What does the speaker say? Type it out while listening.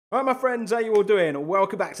Alright my friends, how you all doing?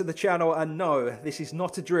 Welcome back to the channel, and no, this is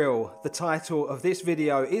not a drill. The title of this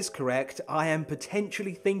video is correct. I am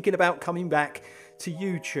potentially thinking about coming back to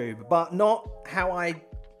YouTube, but not how I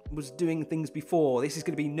was doing things before. This is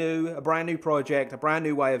going to be new, a brand new project, a brand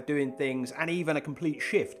new way of doing things, and even a complete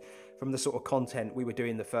shift from the sort of content we were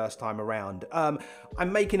doing the first time around. I'm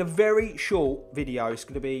making a very short video. It's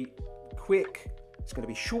going to be quick. It's going to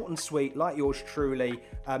be short and sweet, like yours truly,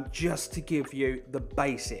 just to give you the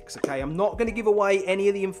basics, okay? I'm not going to give away any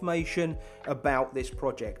of the information about this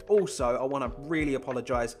project. Also, I want to really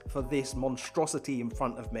apologise for this monstrosity in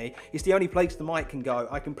front of me. It's the only place the mic can go.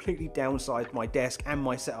 I completely downsized my desk and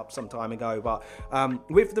my setup some time ago, but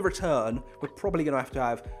with the return, we're probably going to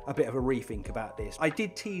have a bit of a rethink about this. I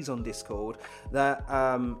did tease on Discord that,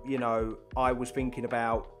 you know, I was thinking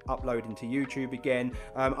about uploading to YouTube again.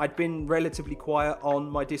 I'd been relatively quiet on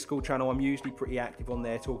my Discord channel. I'm usually pretty active on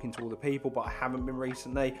there talking to all the people, but I haven't been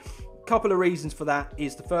recently. Couple of reasons for that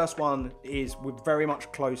is the first one is we're very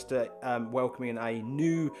much close to welcoming a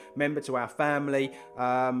new member to our family.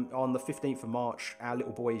 On the 15th of March, our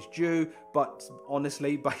little boy is due, but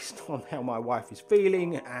honestly, based on how my wife is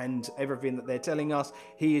feeling and everything that they're telling us,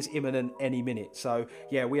 he is imminent any minute. So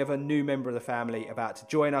yeah, we have a new member of the family about to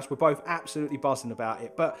join us. We're both absolutely buzzing about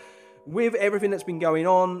it, but with everything that's been going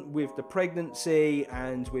on with the pregnancy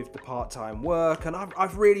and with the part-time work, and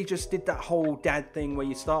I've really just did that whole dad thing where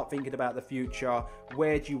you start thinking about the future,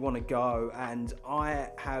 where do you want to go, and I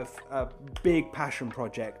have a big passion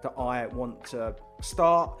project that I want to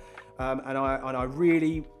start, and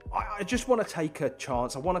I just want to take a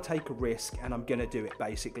chance. I want to take a risk, and I'm going to do it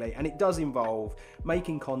basically, and it does involve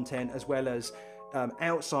making content as well as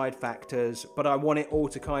outside factors, but I want it all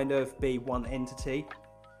to kind of be one entity.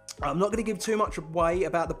 I'm not going to give too much away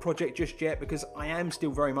about the project just yet because I am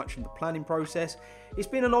still very much in the planning process. It's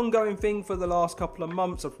been an ongoing thing for the last couple of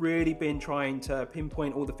months. I've really been trying to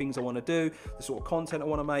pinpoint all the things I want to do, the sort of content I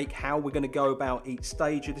want to make, how we're going to go about each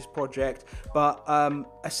stage of this project. But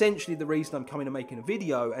essentially the reason I'm coming and making a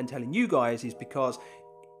video and telling you guys is because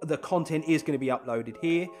the content is going to be uploaded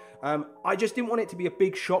here. I just didn't want it to be a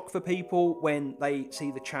big shock for people when they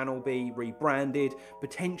see the channel be rebranded,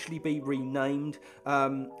 potentially be renamed.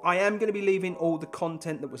 I am going to be leaving all the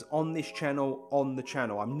content that was on this channel on the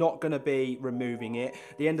channel. I'm not going to be removing it.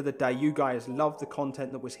 At the end of the day, you guys love the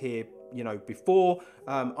content that was here, you know, before.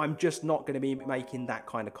 I'm just not going to be making that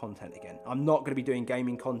kind of content again. I'm not going to be doing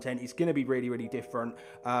gaming content. It's going to be really, really different.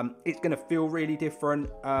 It's going to feel really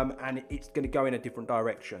different, and it's going to go in a different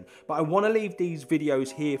direction. But I want to leave these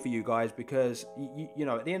videos here for you guys because, you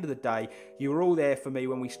know, at the end of the day, you were all there for me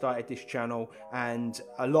when we started this channel, and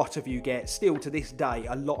a lot of you get, still to this day,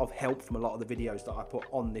 a lot of help from a lot of the videos that I put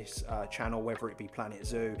on this channel, whether it be Planet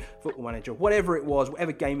Zoo, Football Manager, whatever it was,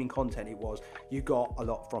 whatever gaming content it was, you got a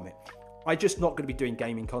lot from it. I'm just not going to be doing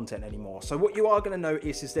gaming content anymore. So what you are going to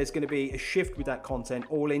notice is there's going to be a shift with that content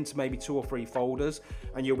all into maybe 2 or 3 folders,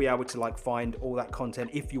 and you'll be able to like find all that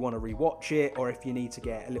content if you want to rewatch it, or if you need to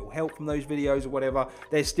get a little help from those videos or whatever.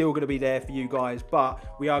 They're still going to be there for you guys, but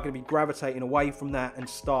we are going to be gravitating away from that and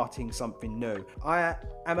starting something new. I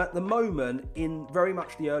am at the moment in very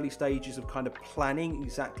much the early stages of kind of planning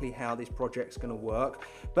exactly how this project's going to work,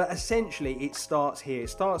 but essentially it starts here.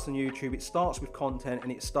 It starts on YouTube, it starts with content,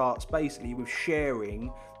 and it starts basically with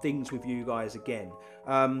sharing things with you guys again.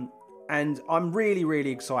 And I'm really,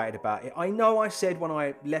 really excited about it. I know I said when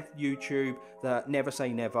I left YouTube that never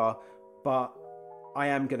say never, but I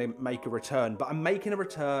am going to make a return. But I'm making a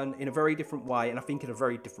return in a very different way, and I think in a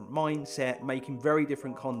very different mindset, making very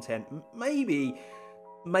different content, maybe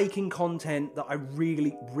making content that I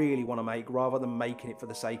really, really want to make rather than making it for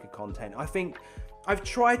the sake of content. I think I've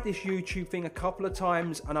tried this YouTube thing a couple of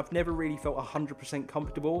times and I've never really felt 100%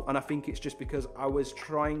 comfortable, and I think it's just because I was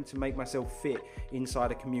trying to make myself fit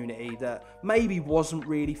inside a community that maybe wasn't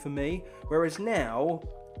really for me, whereas now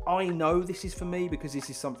I know this is for me because this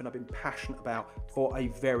is something I've been passionate about for a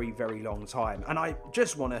very, very long time, and I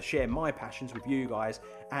just want to share my passions with you guys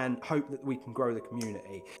and hope that we can grow the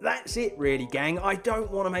community. That's it really, gang. I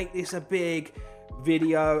don't want to make this a big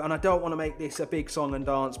video, and I don't want to make this a big song and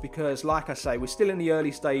dance because, like I say, we're still in the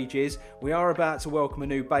early stages. We are about to welcome a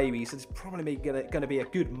new baby, so it's probably going to be a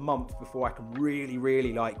good month before I can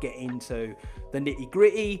really like get into the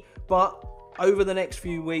nitty-gritty. But over the next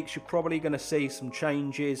few weeks, you're probably going to see some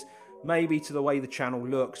changes, maybe to the way the channel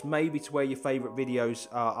looks, maybe to where your favorite videos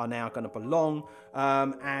are now going to belong,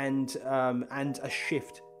 and a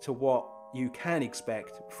shift to what you can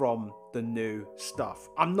expect from the new stuff.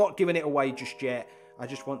 I'm not giving it away just yet. I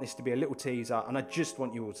just want this to be a little teaser, and I just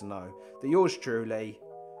want you all to know that yours truly,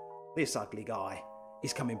 this ugly guy,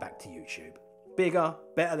 is coming back to YouTube. bigger,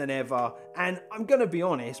 better than ever, and I'm going to be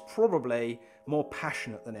honest, probably more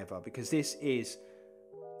passionate than ever, because this is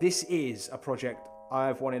a project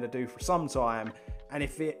I've wanted to do for some time, and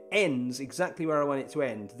if it ends exactly where I want it to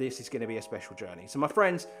end, this is going to be a special journey. So my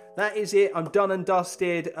friends, that is it. I'm done and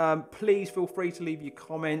dusted. Please feel free to leave your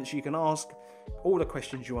comments. You can ask all the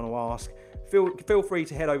questions you want to ask. Feel free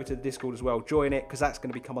to head over to the Discord as well. Join it, because that's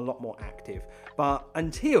going to become a lot more active. But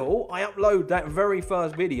until I upload that very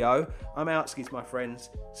first video, I'm out, skis, my friends.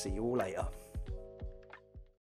 See you all later.